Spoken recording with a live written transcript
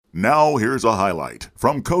Now here's a highlight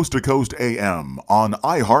from Coast to Coast AM on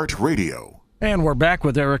iHeartRadio. And we're back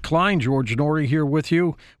with Eric Klein. George Norrie here with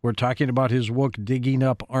you. We're talking about his book, Digging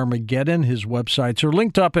Up Armageddon. His websites are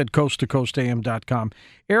linked up at coasttocoastam.com.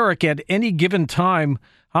 Eric, at any given time,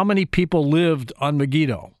 how many people lived on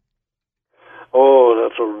Megiddo? Oh,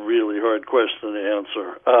 that's a really hard question to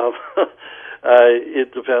answer.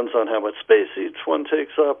 It depends on how much space each one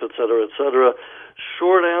takes up, et cetera, et cetera.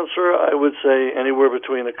 Short answer, I would say anywhere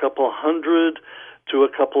between a couple hundred to a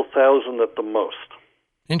couple thousand at the most.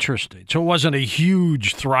 Interesting. So it wasn't a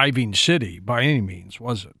huge, thriving city by any means,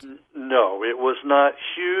 was it? No, it was not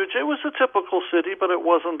huge. It was a typical city, but it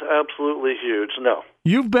wasn't absolutely huge, no.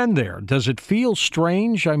 You've been there. Does it feel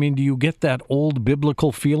strange? I mean, do you get that old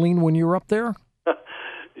biblical feeling when you're up there?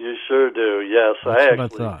 You sure do, yes. That's what I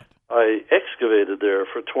thought. I excavated there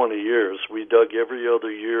for 20 years. We dug every other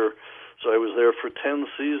year, so I was there for 10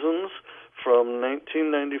 seasons from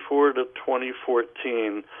 1994 to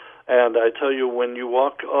 2014. And I tell you, when you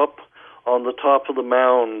walk up on the top of the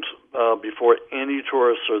mound before any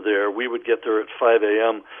tourists are there, we would get there at 5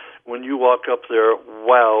 a.m. When you walk up there,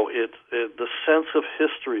 wow, the sense of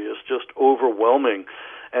history is just overwhelming.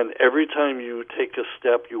 And every time you take a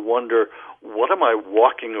step, you wonder, what am I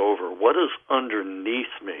walking over? What is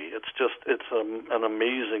underneath me? It's an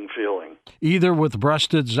amazing feeling. Either with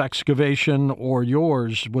Breasted's excavation or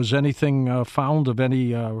yours, was anything found of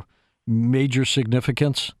any major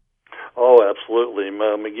significance? Oh, absolutely.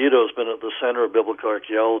 Megiddo's been at the center of biblical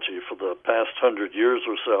archaeology for the past 100 years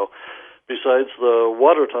or so. Besides the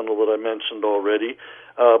water tunnel that I mentioned already,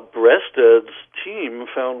 Breasted's team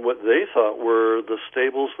found what they thought were the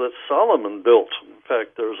stables that Solomon built. In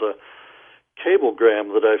fact, there's a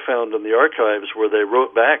cablegram that I found in the archives where they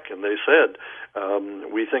wrote back and they said,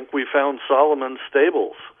 we think we found Solomon's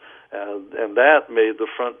stables. And that made the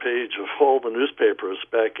front page of all the newspapers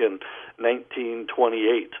back in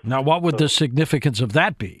 1928. Now, what would the significance of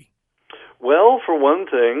that be? Well, for one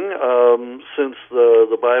thing, since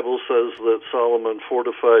the Bible says that Solomon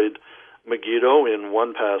fortified Megiddo in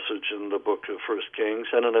one passage in the book of 1 Kings,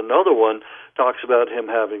 and in another one talks about him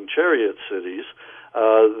having chariot cities,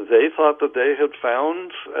 they thought that they had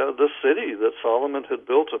found the city that Solomon had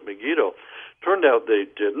built at Megiddo. Turned out they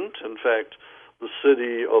didn't. In fact, the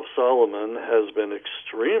city of Solomon has been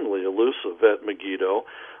extremely elusive at Megiddo.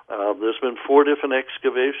 There's been 4 different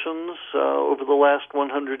excavations over the last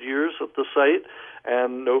 100 years at the site,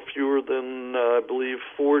 and no fewer than, I believe,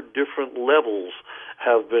 4 different levels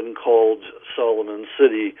have been called Solomon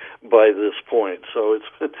City by this point. So it's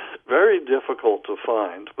been very difficult to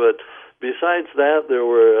find. But besides that, there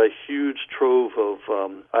were a huge trove of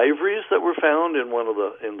ivories that were found in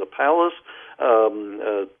the palace,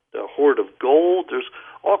 a hoard of gold. There's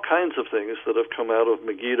all kinds of things that have come out of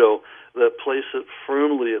Megiddo that place it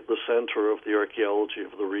firmly at the center of the archaeology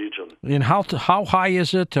of the region. And how high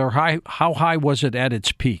is it, or how high was it at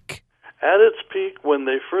its peak? At its peak, when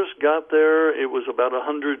they first got there, it was about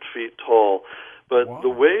 100 feet tall. But Wow. The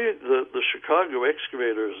way the Chicago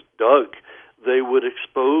excavators dug, they would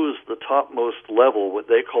expose the topmost level, what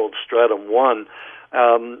they called Stratum 1.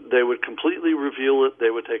 They would completely reveal it.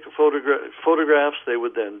 They would take photographs. They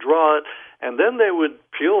would then draw it, and then they would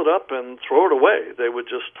peel it up and throw it away. They would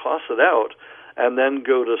just toss it out, and then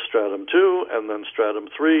go to Stratum 2, and then Stratum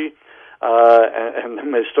 3, and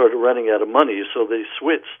then they started running out of money, so they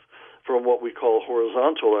switched from what we call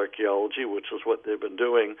horizontal archaeology, which is what they've been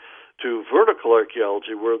doing, to vertical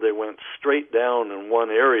archaeology, where they went straight down in one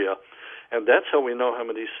area. And that's how we know how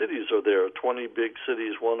many cities are there. 20 big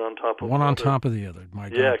cities, one on top of One another. on top of the other. My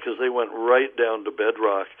God. Yeah, because they went right down to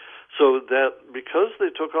bedrock. So that because they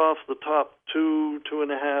took off the top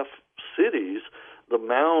 2.5 cities, the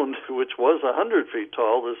mound, which was 100 feet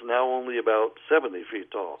tall, is now only about 70 feet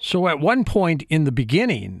tall. So at one point in the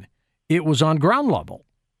beginning, it was on ground level.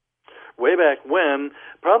 Way back when,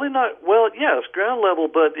 probably not, well, yes, ground level,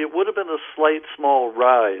 but it would have been a slight small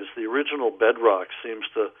rise. The original bedrock seems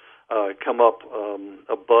to come up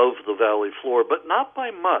above the valley floor, but not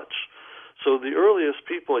by much. So the earliest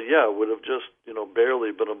people, would have just,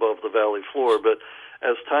 barely been above the valley floor. But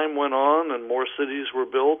as time went on and more cities were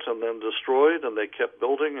built and then destroyed, and they kept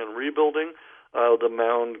building and rebuilding, the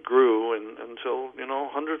mound grew until,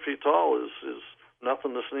 100 feet tall is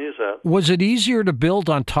nothing to sneeze at. Was it easier to build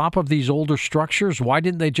on top of these older structures? Why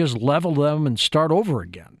didn't they just level them and start over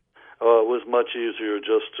again? It was much easier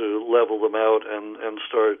just to level them out and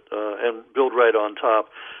start and build right on top,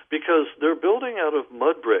 because they're building out of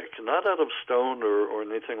mud brick, not out of stone or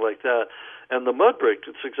anything like that. And the mud brick,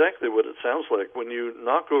 it's exactly what it sounds like. When you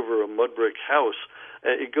knock over a mud brick house,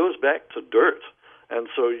 it goes back to dirt. And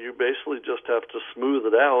so you basically just have to smooth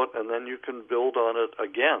it out, and then you can build on it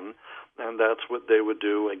again. And that's what they would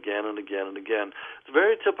do again and again and again. It's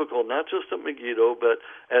very typical, not just at Megiddo, but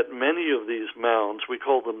at many of these mounds. We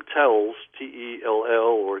call them tells,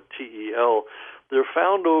 T-E-L-L or T-E-L. They're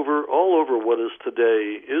found all over what is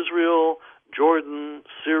today Israel, Jordan,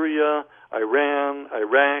 Syria, Iran,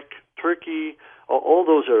 Iraq, Turkey, all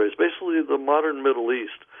those areas, basically the modern Middle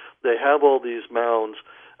East. They have all these mounds,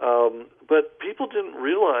 but people didn't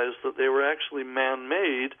realize that they were actually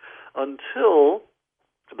man-made until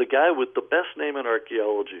the guy with the best name in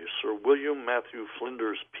archaeology, Sir William Matthew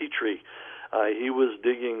Flinders Petrie. He was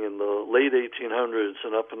digging in the late 1800s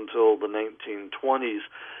and up until the 1920s,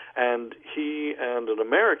 and he and an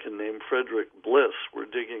American named Frederick Bliss were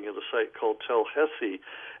digging at a site called Tel Hesse,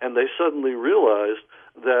 and they suddenly realized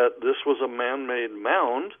that this was a man-made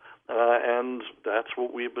mound, and that's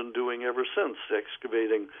what we've been doing ever since,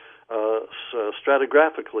 excavating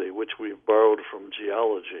stratigraphically, which we've borrowed from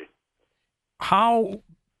geology. How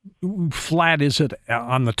flat is it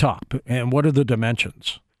on the top, and what are the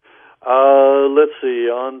dimensions? Let's see.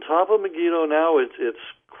 On top of Megiddo now, it's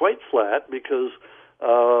quite flat because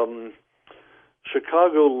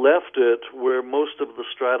Chicago left it where most of the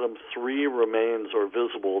stratum 3 remains are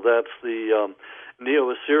visible. That's the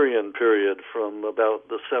Neo-Assyrian period from about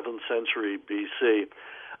the 7th century BC.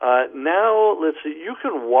 Now, let's see, you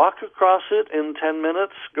can walk across it in 10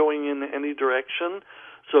 minutes going in any direction.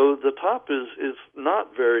 So the top is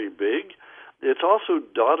not very big. It's also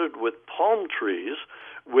dotted with palm trees,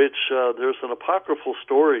 which there's an apocryphal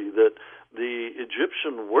story that the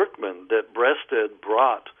Egyptian workmen that Breasted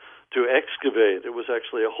brought to excavate, it was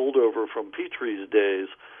actually a holdover from Petrie's days,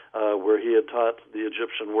 where he had taught the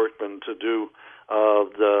Egyptian workmen to do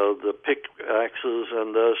the pickaxes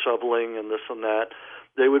and the shoveling and this and that.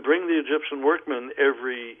 They would bring the Egyptian workmen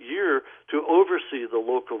every year to oversee the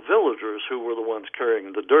local villagers who were the ones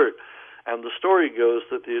carrying the dirt. And the story goes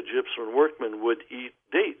that the Egyptian workmen would eat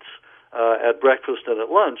dates at breakfast and at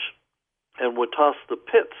lunch and would toss the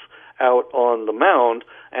pits out on the mound,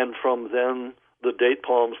 and from then the date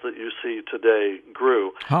palms that you see today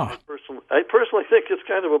grew. Huh. I personally think it's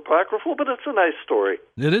kind of apocryphal, but it's a nice story.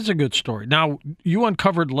 It is a good story. Now, you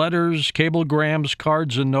uncovered letters, cablegrams,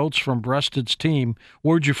 cards, and notes from Breasted's team.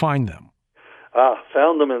 Where'd you find them?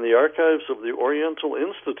 Found them in the archives of the Oriental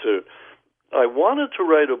Institute. I wanted to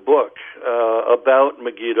write a book about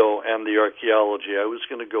Megiddo and the archaeology. I was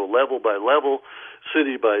going to go level by level,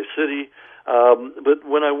 city by city. But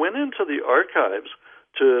when I went into the archives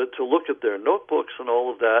to look at their notebooks and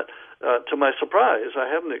all of that, to my surprise, I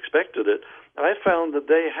hadn't expected it, I found that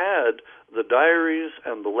they had the diaries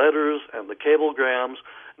and the letters and the cablegrams,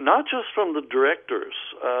 not just from the directors.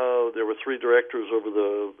 There were 3 directors over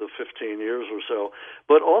the 15 years or so,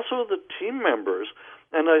 but also the team members.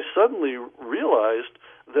 And I suddenly realized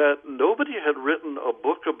that nobody had written a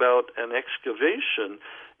book about an excavation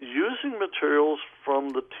using materials from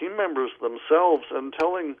the team members themselves and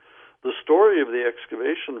telling the story of the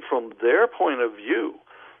excavation from their point of view.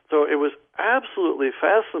 So it was absolutely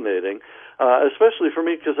fascinating, especially for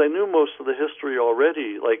me because I knew most of the history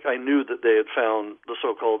already. Like, I knew that they had found the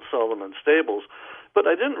so-called Solomon Stables, but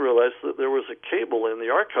I didn't realize that there was a cable in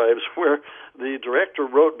the archives where the director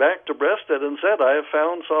wrote back to Breasted and said, I have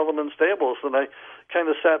found Solomon Stables. And I kind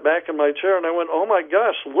of sat back in my chair and I went, oh my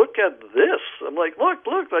gosh, look at this. I'm like, look.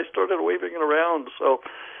 I started waving it around. So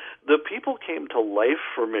the people came to life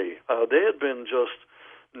for me. They had been just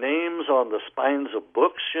names on the spines of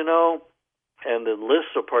books, and then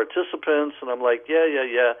lists of participants. And I'm like,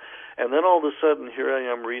 yeah. And then all of a sudden, here I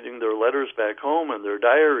am reading their letters back home and their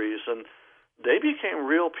diaries, and they became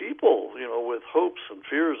real people, with hopes and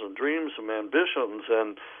fears and dreams and ambitions.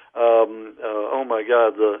 And, oh my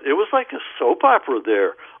God, it was like a soap opera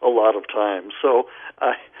there a lot of times. So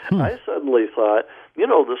I suddenly thought,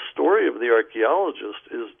 the story of the archaeologist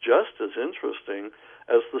is just as interesting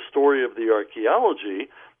as the story of the archaeology,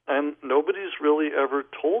 and nobody's really ever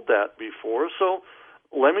told that before. So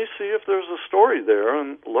let me see if there's a story there,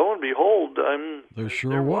 and lo and behold, there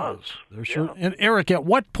sure was. And Eric, at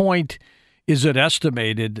what point is it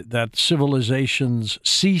estimated that civilizations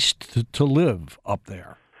ceased to live up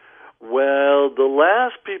there? Well, the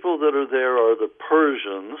last people that are there are the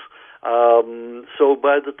Persians. So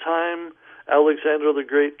by the time Alexander the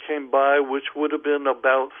Great came by, which would have been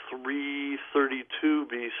about 332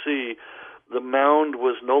 BC, the mound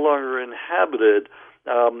was no longer inhabited.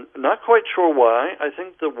 Not quite sure why. I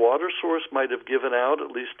think the water source might have given out,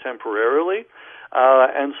 at least temporarily.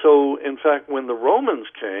 And so, in fact, when the Romans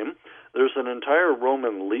came, there's an entire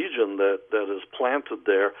Roman legion that is planted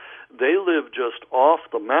there. They live just off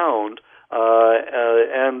the mound,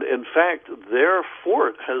 And in fact, their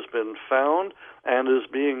fort has been found and is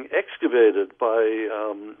being excavated by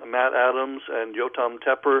Matt Adams and Yotam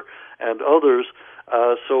Tepper and others.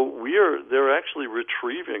 So they're actually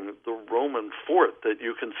retrieving the Roman fort that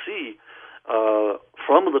you can see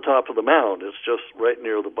from the top of the mound. It's just right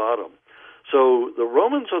near the bottom. So the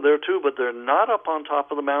Romans are there too, but they're not up on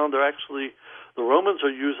top of the mound. The Romans are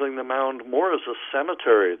using the mound more as a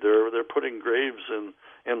cemetery. They're putting graves in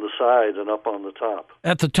the side and up on the top.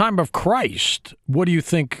 At the time of Christ, what do you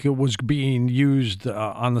think was being used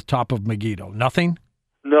on the top of Megiddo? Nothing?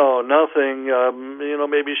 No, nothing.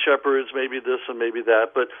 Maybe shepherds, maybe this and maybe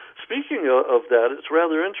that. But speaking of that, it's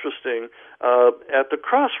rather interesting. At the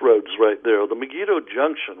crossroads right there, the Megiddo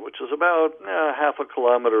Junction, which is about half a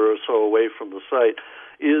kilometer or so away from the site,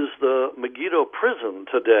 is the Megiddo prison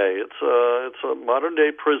today. It's a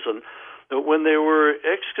modern-day prison. When they were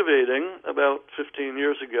excavating about 15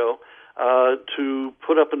 years ago to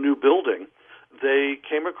put up a new building, they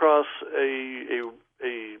came across an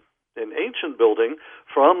ancient building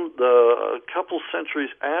from a couple centuries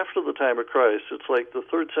after the time of Christ. It's like the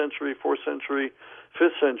 3rd century, 4th century,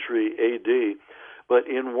 5th century A.D. But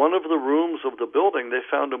in one of the rooms of the building, they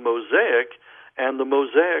found a mosaic, and the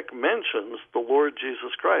mosaic mentions the Lord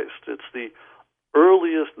Jesus Christ. It's the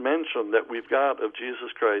earliest mention that we've got of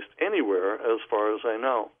Jesus Christ anywhere, as far as I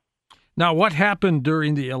know. Now, what happened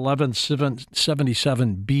during the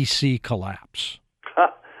 1177 BC collapse?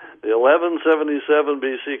 The 1177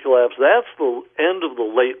 BC collapse, that's the end of the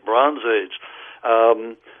late Bronze Age.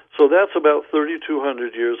 So that's about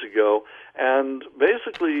 3,200 years ago. And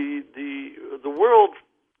basically, the world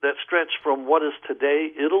that stretched from what is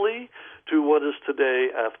today Italy to what is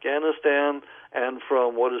today Afghanistan, and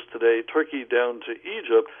from what is today Turkey down to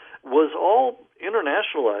Egypt, was all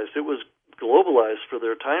internationalized. It was globalized for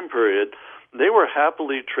their time period. They were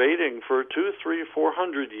happily trading for 200, 300,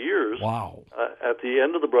 400 years. Wow. At the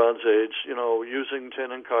end of the Bronze Age, using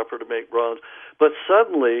tin and copper to make bronze. But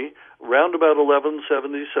suddenly, round about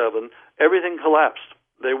 1177, everything collapsed.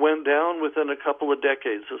 They went down within a couple of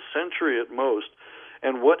decades, a century at most.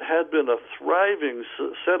 And what had been a thriving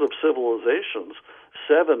set of civilizations,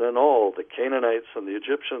 7 in all, the Canaanites and the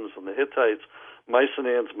Egyptians and the Hittites,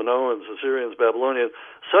 Mycenaeans, Minoans, Assyrians, Babylonians,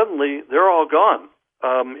 suddenly they're all gone.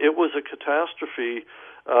 It was a catastrophe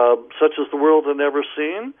such as the world had never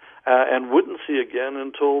seen and wouldn't see again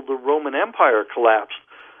until the Roman Empire collapsed,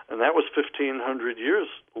 and that was 1,500 years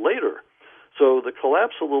later. So the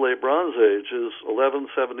collapse of the late Bronze Age is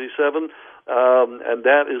 1177, and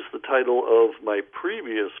that is the title of my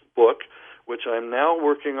previous book, which I'm now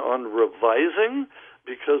working on revising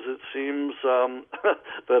because it seems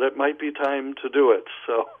that it might be time to do it.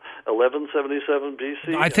 So 1177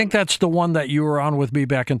 BC. I think that's the one that you were on with me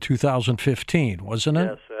back in 2015, wasn't it?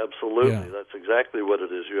 Yes, absolutely. Yeah. That's exactly what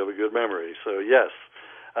it is. You have a good memory. So yes.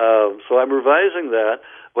 So I'm revising that,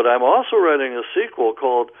 but I'm also writing a sequel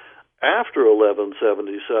called After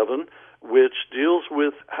 1177, which deals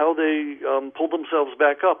with how they pulled themselves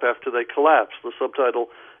back up after they collapsed. The subtitle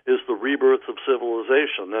is The Rebirth of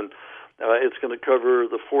Civilization, and it's going to cover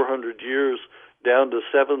the 400 years down to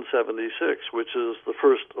 776, which is the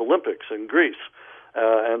first Olympics in Greece.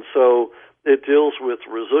 And so it deals with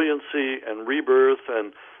resiliency and rebirth,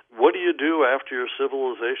 and what do you do after your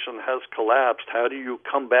civilization has collapsed? How do you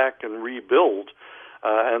come back and rebuild?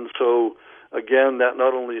 And so, again, that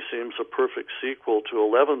not only seems a perfect sequel to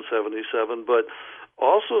 1177, but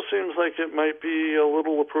also seems like it might be a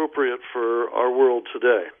little appropriate for our world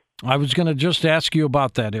today. I was going to just ask you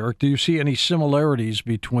about that, Eric. Do you see any similarities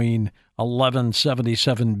between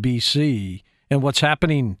 1177 BC and what's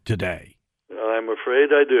happening today? I'm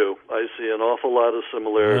afraid I do. I see an awful lot of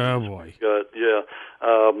similarities. Oh, boy.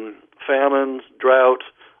 Famines, drought,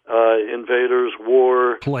 invaders,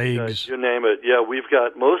 war, plagues, you name it. Yeah, we've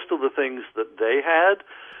got most of the things that they had,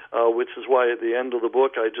 which is why at the end of the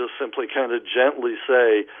book I just simply kind of gently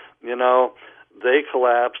say, they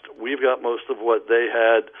collapsed. We've got most of what they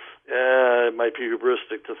had. It might be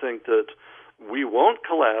hubristic to think that we won't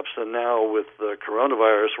collapse. And now with the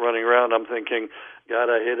coronavirus running around, I'm thinking, God,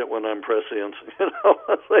 I hate it when I'm prescient.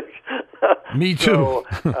 Me too.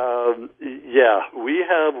 So, yeah, we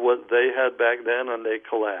have what they had back then, and they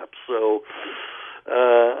collapsed. So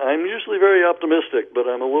I'm usually very optimistic, but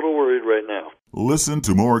I'm a little worried right now. Listen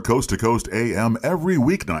to more Coast to Coast AM every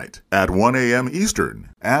weeknight at 1 a.m.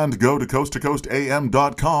 Eastern, and go to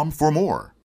coasttocoastam.com for more.